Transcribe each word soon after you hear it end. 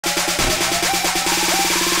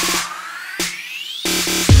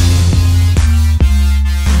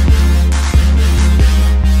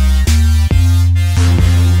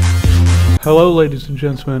Hello ladies and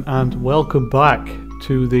gentlemen, and welcome back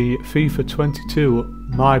to the FIFA 22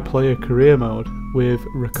 My Player Career Mode with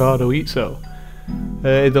Ricardo Izzo.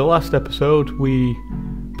 In the last episode we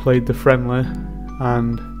played the friendly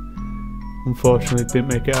and unfortunately didn't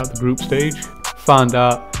make it out of the group stage. Found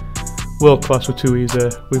out World Class were too easy,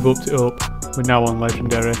 we've upped it up, we're now on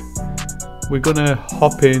Legendary. We're gonna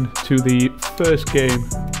hop in to the first game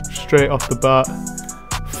straight off the bat,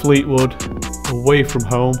 Fleetwood, away from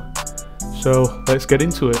home. So let's get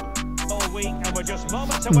into it.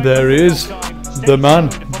 There he is, the man,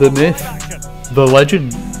 the myth, the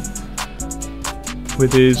legend,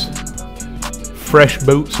 with his fresh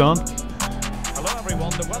boots on. Hello everyone,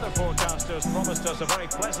 the weather forecasters promised us a very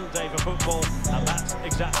pleasant day for football, and that's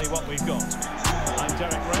exactly what we've got. I'm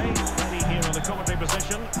Derek Ray, ready here in the commentary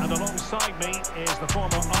position, and alongside me is the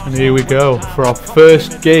former Arsenal. And here we go for our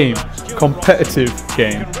first game, competitive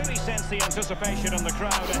game.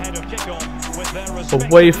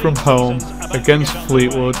 Away from home against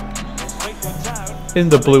Fleetwood in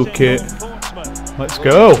the blue kit. Let's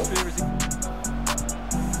go.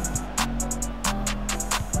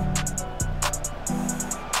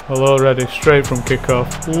 Well, already straight from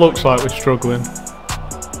kickoff. Looks like we're struggling.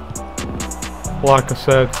 Like I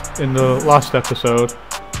said in the last episode,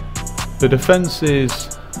 the defense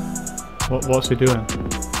is. What's he doing?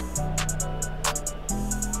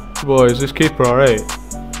 Boy, is this keeper alright?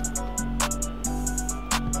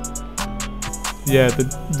 Yeah,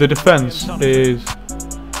 the defense is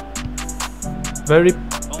very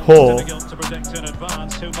poor.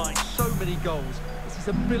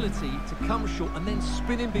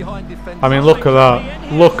 I mean, look at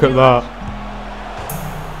that. Look at that.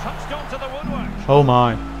 Oh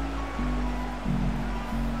my.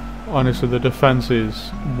 Honestly, the defense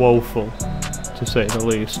is woeful, to say the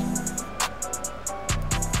least.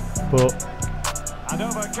 But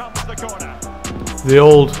the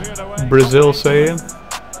old Brazil saying,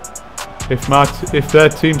 if their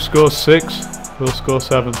team scores 6, we'll score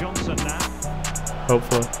 7.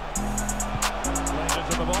 Hopefully.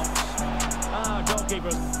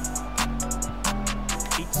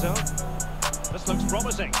 This looks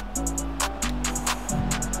promising.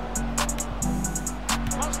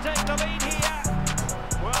 Must take the lead here.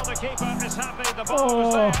 Well, the keeper is happy. The ball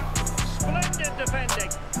was there. Splendid defending.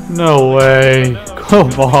 No way.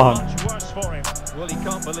 Come on. Well, he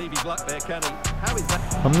can't believe he blacked there, can he? How is that?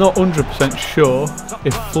 I'm not 100% sure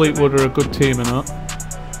if Fleetwood are a good team or not.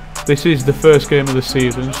 This is the first game of the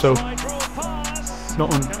season, so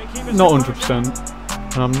not 100%.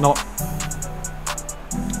 And I'm not.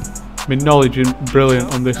 My knowledge isn't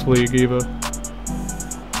brilliant on this league either.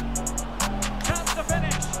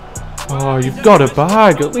 Oh, you've got a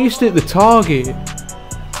bag. At least hit the target.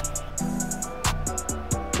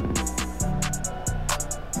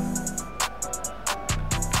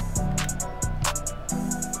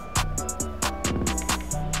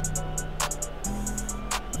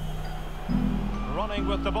 Running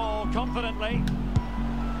with the ball confidently.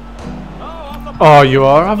 Oh, you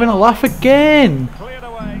are having a laugh again. Cleared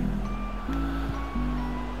away.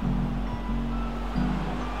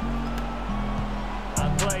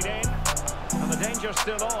 And played in. And the danger's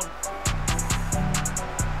still on.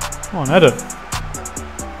 Come on, header.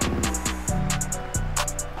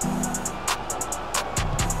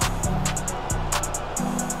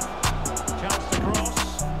 Chance to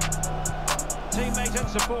cross. Teammate in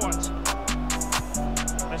support.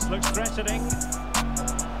 This looks threatening.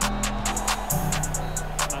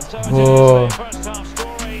 And so it is, the first half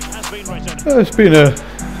story has been written. It's been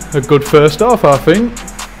a good first half, I think.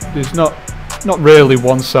 It's not really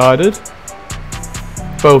one-sided.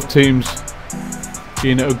 Both teams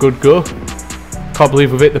being at a good go. Can't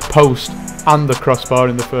believe we've hit the post and the crossbar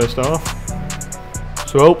in the first half.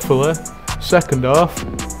 So hopefully, second half,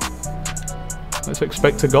 let's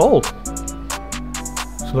expect a goal.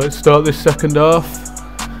 So let's start this second half.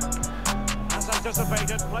 As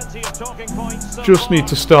anticipated, plenty of talking points. Just need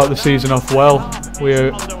to start the season off well.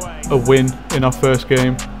 We're a win in our first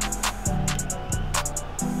game.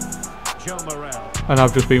 And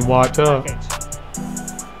I've just been wiped out.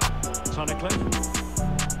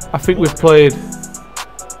 I think we've played,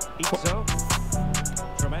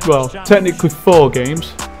 well, technically 4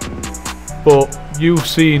 games, but you've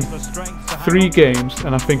seen 3 games,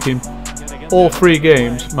 and I think in all 3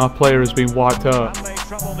 games my player has been wiped out.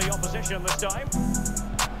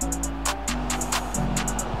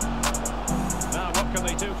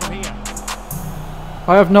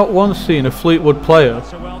 I have not once seen a Fleetwood player.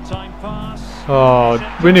 Oh,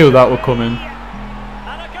 we knew that were coming.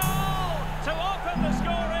 And a goal to open the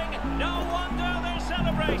scoring. No wonder they're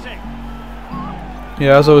celebrating.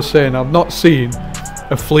 Yeah, as I was saying, I've not seen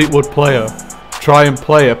a Fleetwood player try and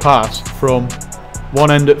play a pass from one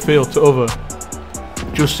end of field to other.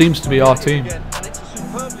 Just seems to be our team.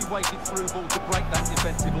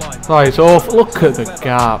 Oh, it's awful. Look at the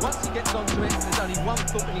gap. Once he gets onto it, there's only one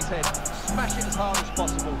thought in his head. Smash it as hard as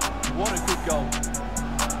possible. What a good goal.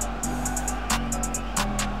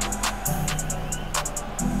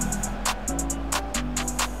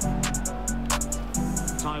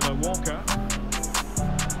 Tyler Walker.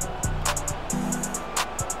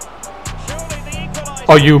 Surely the equaliser.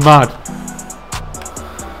 Are you mad?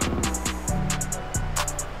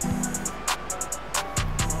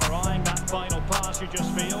 Eyeing that final pass, you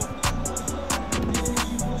just feel.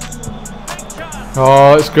 Big chance.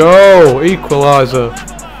 Oh, let's go. Equaliser.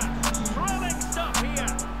 Thrilling stuff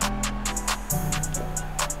here.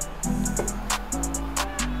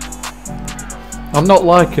 I'm not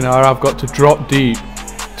liking how I've got to drop deep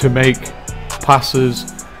to make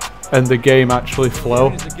passes and the game actually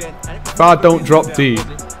flow. If I don't drop deep,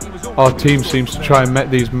 our team seems to try and make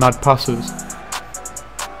these mad passes.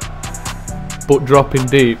 But dropping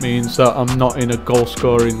deep means that I'm not in a goal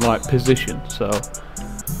scoring like position, so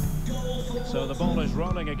The ball is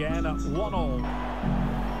rolling again at 1-1.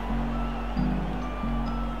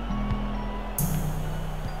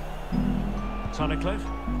 Tunnicliffe.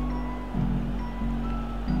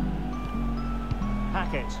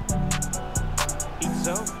 Hackett.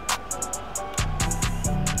 Izzo.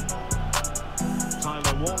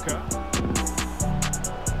 Tyler Walker.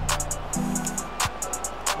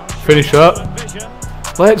 finish up.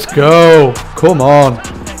 Let's go. Come on.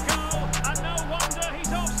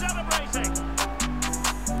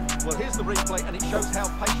 Well, here's the replay, and it shows how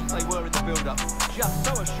patient they were in the build-up. Just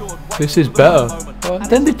so assured. This is better.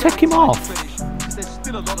 Then they take him off. There's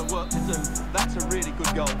still a lot of work to do. That's a really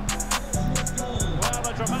good goal. Well,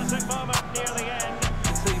 a dramatic moment near the end.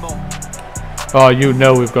 Team on. Oh, you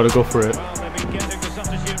know we've got to go for it. Well, they've been getting the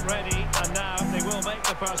substitute ready, and now they will make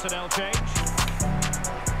the personnel change.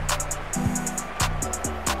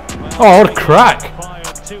 Oh, what a crack! Fired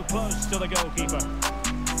too close to the goalkeeper.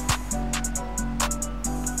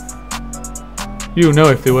 You know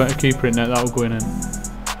if they weren't a keeper in net, that would go in.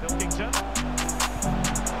 Pilkington.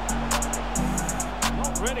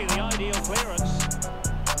 Not really the ideal clearance.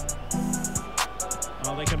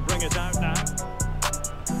 Well, they can bring it out now.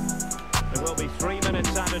 There will be 3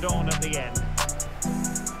 minutes added on at the end.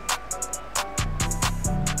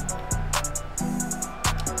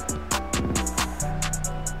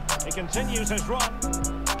 He continues his run.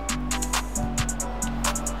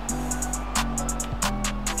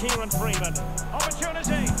 Kieran Freeman.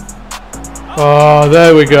 Opportunity. Oh,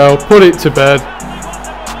 there we go. Put it to bed.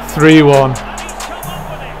 3-1.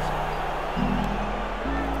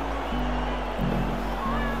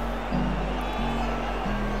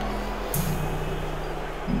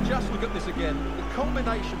 Just look at this again. The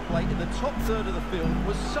combination play in the top third of the field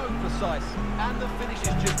was so precise, and the finish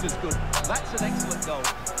is just as good. That's an excellent goal.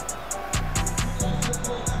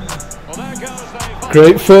 Well, there goes the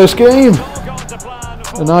Great first game. all gone to plan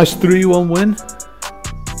for A nice 3-1 win.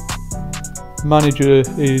 Manager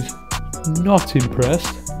is not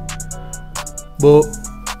impressed, but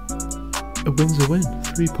a win's a win.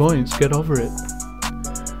 3 points, get over it.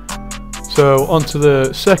 So on to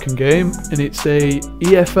the second game, and it's a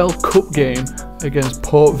EFL Cup game against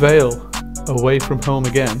Port Vale, away from home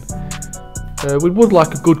again. We would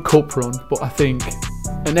like a good cup run, but I think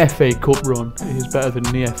an FA Cup run is better than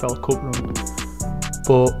an EFL Cup run.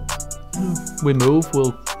 But we move,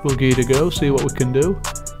 we'll give it a go, see what we can do.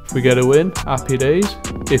 If we get a win, happy days.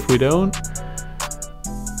 If we don't,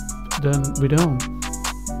 then we don't.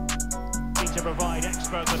 to provide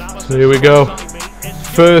expert analysis. So here we go. Beside me is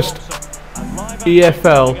First and live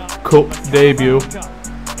EFL Cup debut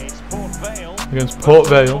It's Port Vale against Port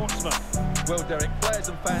Vale. Portsmouth. Well, Derek, players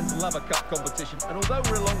and fans love a cup competition, and although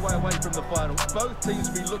we're a long way away from the final, both teams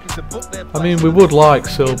will be looking to book their I mean, place we in would the like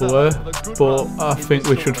league. silverware, With a good but run I in think this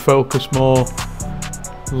we should tournament. focus more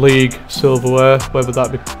league silverware, whether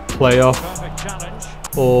that be playoff Perfect challenge.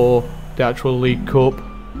 or the actual League Cup.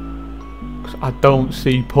 'Cause I don't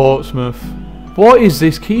see Portsmouth. What is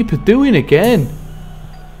this keeper doing again?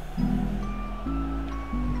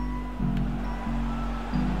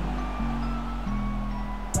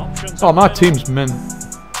 Options Oh, my available. team's men.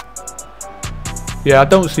 Yeah, I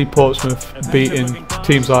don't see Portsmouth beating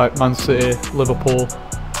teams like Man City, Liverpool.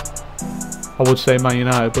 I would say Man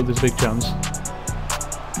United, but there's a big chance.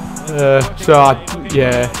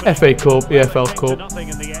 Yeah, FA Cup, EFL Cup, Nothing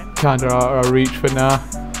in the end. kind of out of our reach for now.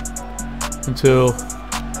 Until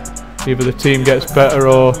either the team gets better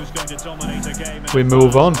or Who's going to dominate a game in we a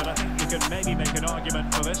move final, on. but I think you can maybe make an argument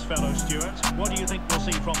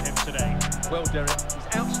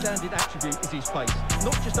defining attribute is his pace.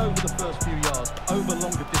 Not just over the first few yards, but over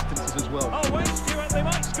longer distances as well. Oh, wait, Stuart, they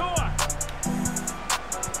might score.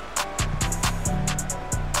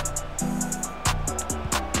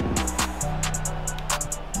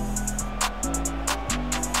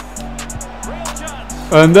 Real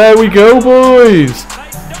chance. And there we go, boys.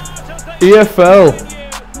 EFL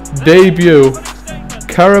debut,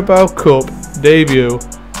 Carabao Cup debut,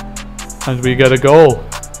 and we get a goal.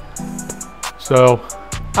 So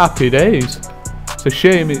happy days. It's a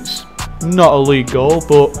shame it's not a league goal,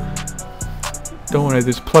 but don't worry,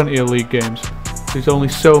 there's plenty of league games. There's only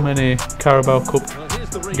so many Carabao Cup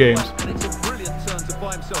games.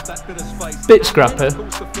 Bit scrappy,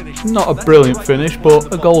 not a brilliant finish,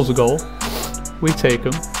 but a goal's a goal. We take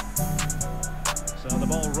them. So the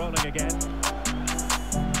ball rolling again.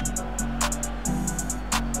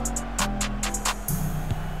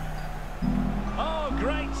 Oh,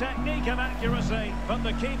 great technique and accuracy, but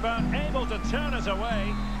the keeper able to turn us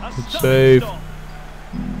away. Good save.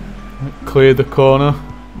 Clear the corner.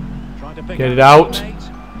 Get it out.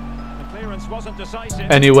 The clearance wasn't decisive.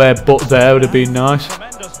 Anywhere but there would have been nice.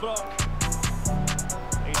 Tremendous block.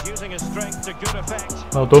 He's using his strength to good effect.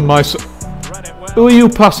 Well done, my son. Read it well. Who are you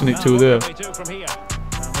passing it to there? From here.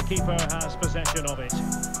 And the keeper has possession of it.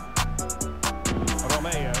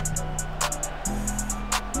 Romeo.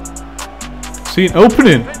 See an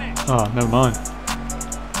opening. Oh, never mind.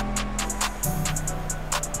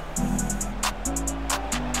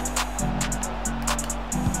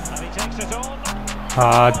 And he takes it on.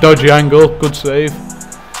 Ah, dodgy angle, good save.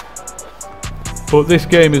 But this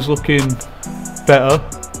game is looking better.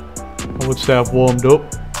 I would say I've warmed up.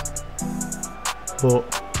 But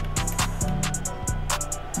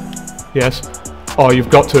yes. Oh, you've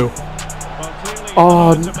got to.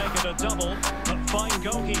 Oh,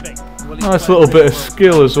 nice little bit of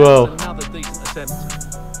skill as well.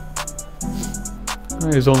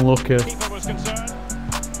 He's unlucky.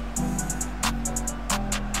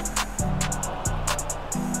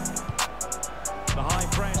 The high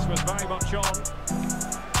press was very much on.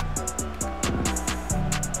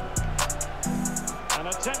 And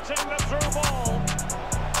attempting the through ball.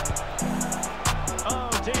 Oh,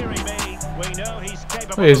 dearie me. We know he's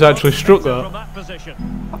capable. He's actually struck that. From that position.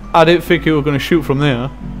 I didn't think he was going to shoot from there.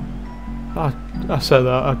 I said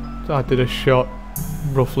that. I did a shot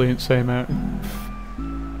roughly in the same out.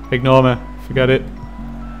 Ignore me. Forget it.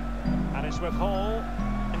 And it's with Hall.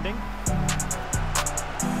 Ending.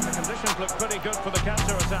 The conditions look pretty good for the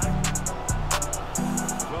counter-attack.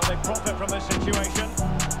 Will they profit from this situation?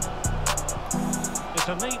 It's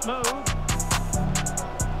a neat move.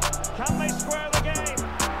 Can they square the game?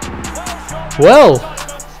 Well,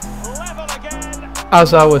 level again.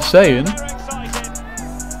 as I was saying,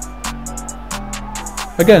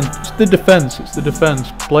 again, it's the defence. It's the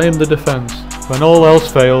defence. Blame the defence. When all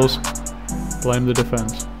else fails, blame the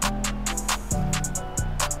defence.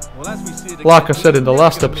 Like I said in the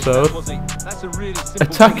last episode,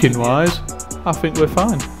 attacking wise, I think we're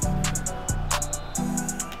fine.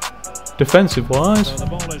 Defensive wise, So the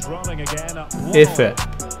ball is rolling again at one. iffy.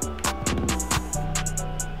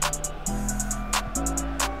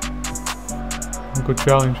 Good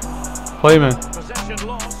challenge. Play man. Possession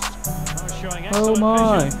lost. Showing Oh excellent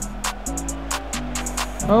my. vision.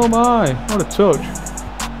 Oh my. What a touch.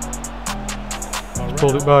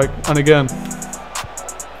 Pulled it back. And again.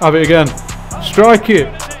 Have it again. Strike it.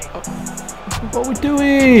 What are we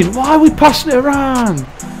doing? Why are we passing it around?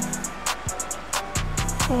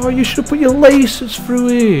 Oh, you should have put your laces through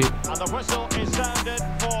it. And the whistle is sounded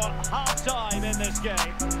for half-time in this game.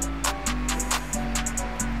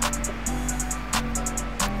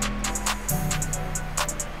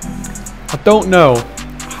 I don't know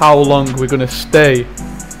how long we're going to stay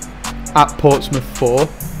at Portsmouth for.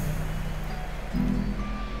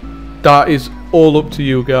 That is all up to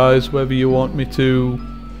you guys, whether you want me to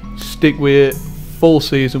stick with it full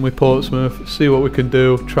season with Portsmouth, see what we can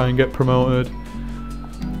do, try and get promoted,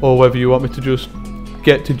 or whether you want me to just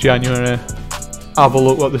get to January, have a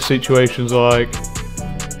look what the situation's like,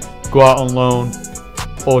 go out on loan,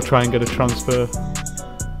 or try and get a transfer.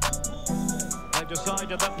 They've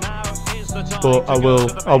decided that now is the time But to I go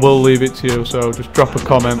to the will bench. leave it to you, so just drop a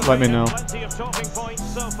comment, let me know. Plenty of talking points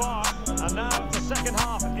so far, and now the second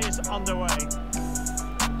half is underway.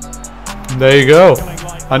 And there you go.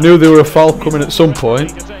 I knew there were a foul coming at some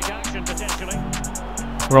point.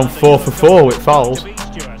 We're on 4 for 4 with fouls.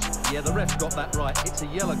 Yeah, the ref got that right. It's a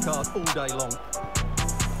yellow card all day long.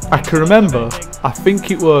 I can remember, I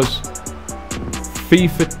think it was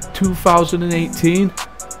FIFA 2018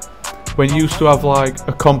 when you used to have like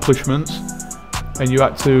accomplishments and you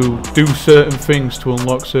had to do certain things to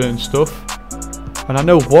unlock certain stuff. And I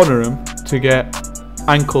know one of them, to get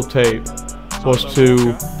ankle tape, was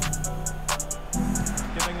to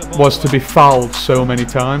be fouled so many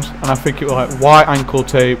times. And I think it was like white ankle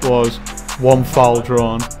tape was 1 foul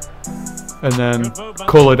drawn, and then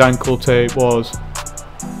coloured ankle tape was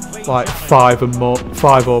like 5 or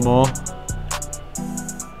more.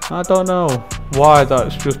 I don't know why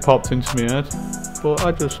that's just popped into my head, but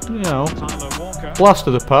I just, you know, blast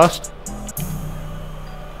of the past.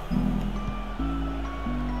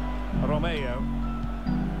 Romeo.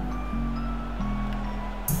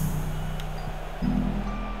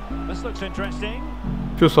 This looks interesting.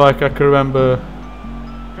 Just like I can remember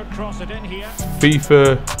Could cross it in here.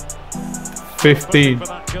 FIFA 15.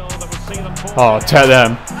 Oh, take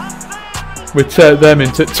them. We take them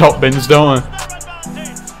into top bins, don't we?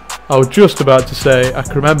 I was just about to say, I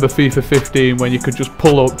can remember FIFA 15 when you could just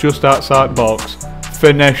pull up just outside box,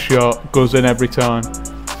 finesse shot, goes in every time.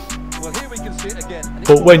 Well, here we can see it again.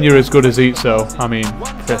 But when you're as good as Izzo, I mean, Slick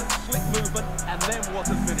movement, and then what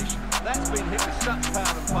a finish. That's been hit with such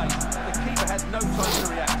power and pace. The keeper has no time to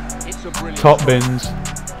react. It's a brilliant top bins,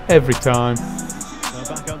 every time. They're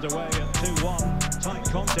back underway at 2-1. Tight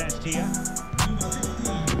contest here.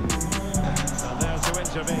 And there to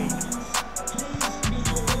intervene.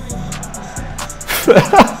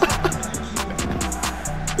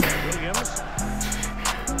 Williams.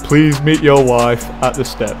 Please meet your wife at the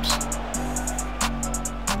steps.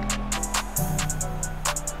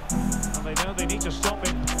 And they know they need to stop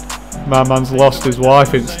it. My man's lost his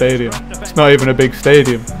wife in stadium. It's not even a big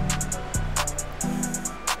stadium.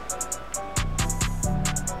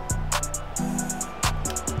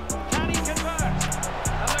 Can he convert?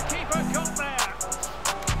 And the keeper got there.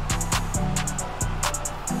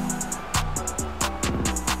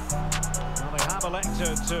 Well, they have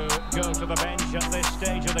elected to go to the bench at this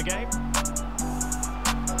stage of the game.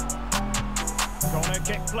 Corner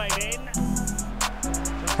kick played in.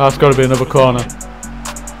 That's got to be another corner.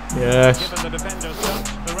 Yes. Given the defender's touch,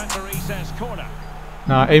 the referee says corner.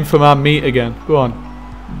 Now aim for man meat again. Go on.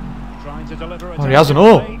 Trying to deliver Oh, he has an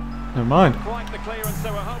all. Never mind. Quite the clearance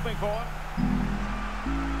they were hoping for.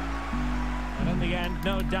 And in the end,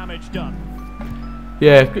 no damage done.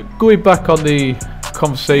 Yeah, going back on the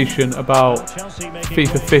conversation about Chelsea making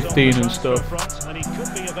FIFA goals 15 on and the stuff, transfer front, and he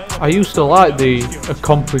could be available. I used to like the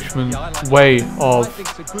accomplishment way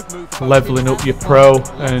of leveling up your pro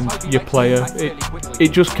and your player.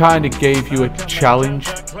 It just kind of gave you a challenge.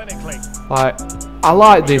 Like, I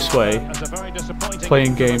like this way, As a very disappointing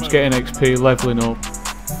playing games, getting XP, leveling up,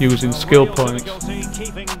 using skill points.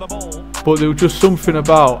 keeping the ball. But there was just something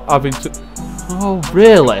about having to... Oh,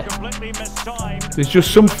 really? Completely mistimed. There's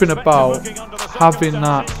just something about having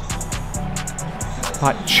that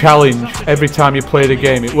like challenge every time you played a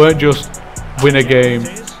game. It weren't just win a game,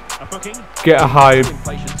 A booking. get a high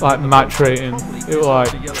like match rating. It was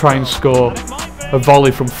like try and score a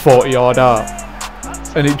volley from 40 yard out,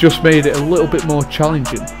 and it just made it a little bit more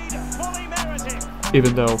challenging. Fully merited.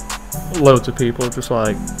 Even though loads of people just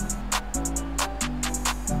like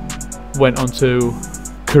went on to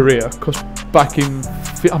Korea, because back in,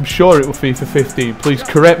 I'm sure it was FIFA 15, please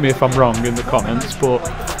correct me if I'm wrong in the comments, but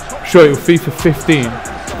I'm sure it was FIFA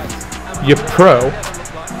 15, your pro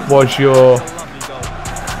was your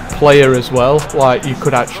player as well. Like, you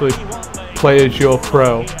could actually play as your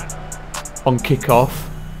pro on kickoff.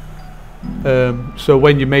 So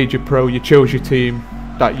when you made your pro, you chose your team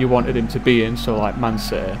that you wanted him to be in, so like Man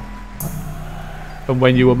City. And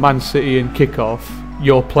when you were Man City in kickoff,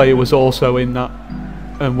 your player was also in that.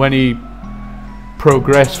 And when he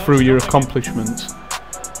progressed through your accomplishments,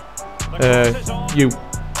 you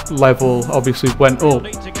level obviously went up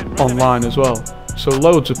online as well. So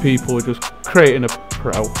loads of people were just creating a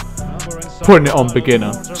pro, putting it on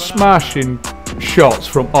beginner, smashing shots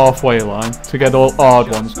from halfway line to get all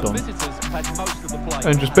hard ones done,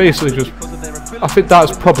 and just basically just, I think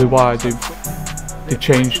that's probably why they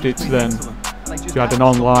changed it to then you had an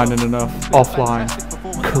online and an offline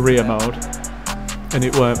career mode, and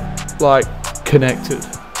it weren't like connected.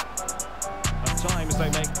 At times they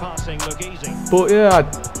make passing look easy. But yeah,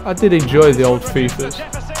 I did enjoy the old FIFAs.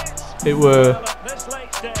 It were,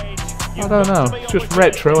 I don't know, it's just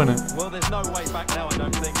retro, innit? Well, there's no way back now, I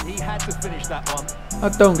don't think. He had to finish that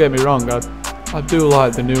one. Don't get me wrong, I do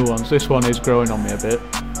like the new ones. This one is growing on me a bit.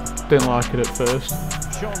 Didn't like it at first.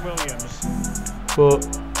 Sean Williams. But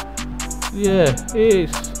yeah, it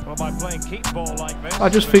is. Well, by playing keep ball like this, I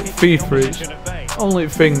just think FIFA is the only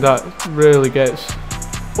thing that really gets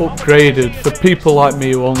upgraded for people like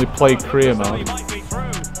me who only play career mode.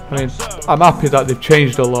 I mean, I'm happy that they've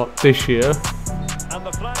changed a lot this year,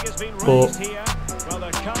 but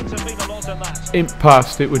in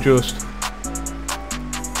past it were just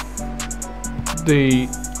the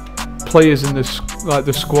players in the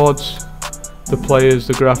squads, the players,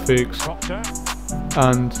 the graphics,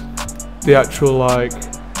 and the actual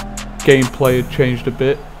gameplay had changed a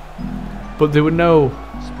bit, but there were no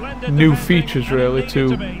new features really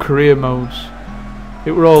to career modes.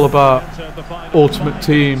 It were all about Ultimate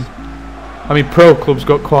Team. I mean, Pro Club's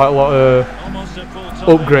got quite a lot of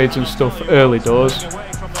upgrades and stuff early doors,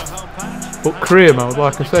 but career mode,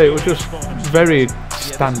 like I say, it was just very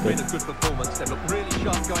standard.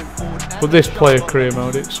 But this player career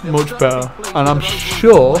mode, it's much better, and I'm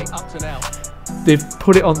sure they've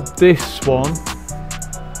put it on this one.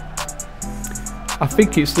 I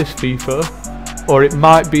think it's this FIFA, or it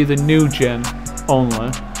might be the new gen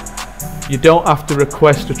only. You don't have to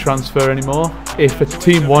request a transfer anymore. If a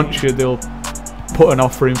team wants you, they'll put an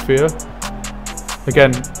offer in for you.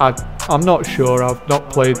 Again, I'm not sure, I've not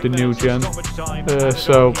played the new gen,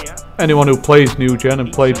 so anyone who plays new gen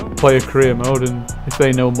and play a career mode, and if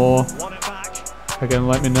they know more, again,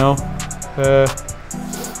 let me know.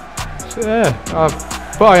 So yeah,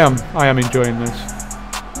 but I am enjoying this,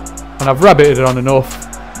 and I've rabbited on enough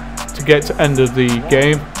to get to end of the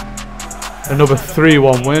game. Another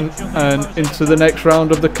 3-1 win and into the next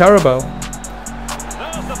round of the Carabao.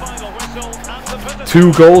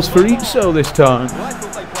 2 goals for Izzo this time. Well, I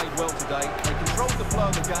thought they played well today. They controlled the flow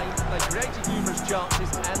of the game, they created numerous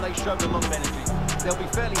chances, and they showed a lot of energy. They'll be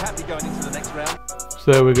fairly happy going into the next round.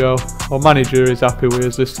 So there we go. Our manager is happy with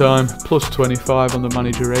us this time. Plus 25 on the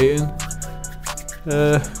manager rating.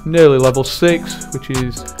 Nearly level 6, which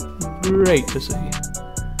is great to see.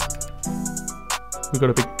 We've got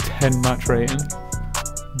a big 10 match rating.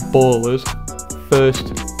 Ballers.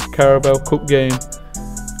 First Carabao Cup game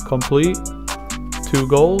complete. 2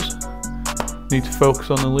 goals. Need to focus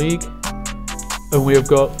on the league. And we have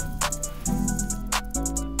got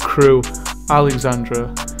Crew Alexandra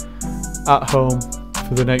at home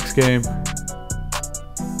for the next game.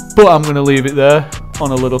 But I'm going to leave it there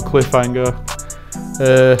on a little cliffhanger.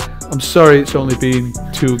 I'm sorry it's only been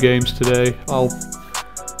 2 games today. I'll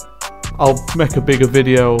make a bigger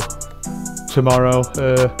video tomorrow.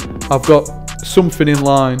 I've got something in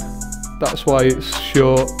line, that's why it's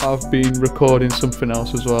short. I've been recording something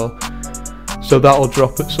else as well, so that'll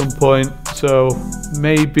drop at some point. So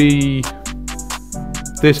maybe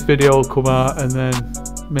this video will come out, and then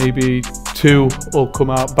maybe 2 will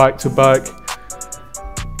come out back to back,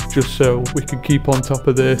 just so we can keep on top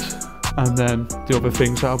of this, and then the other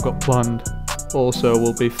things that I've got planned also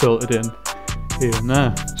will be filtered in here and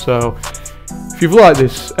there. So if you've liked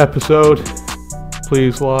this episode,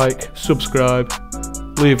 please like, subscribe,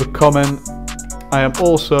 leave a comment. I am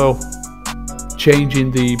also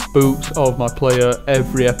changing the boots of my player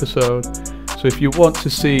every episode, so if you want to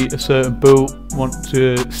see a certain boot, want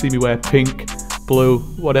to see me wear pink, blue,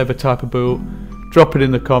 whatever type of boot, drop it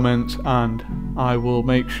in the comments and I will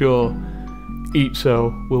make sure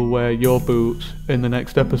Izzo will wear your boots in the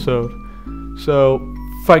next episode. So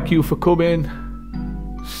thank you for coming.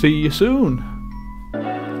 See you soon.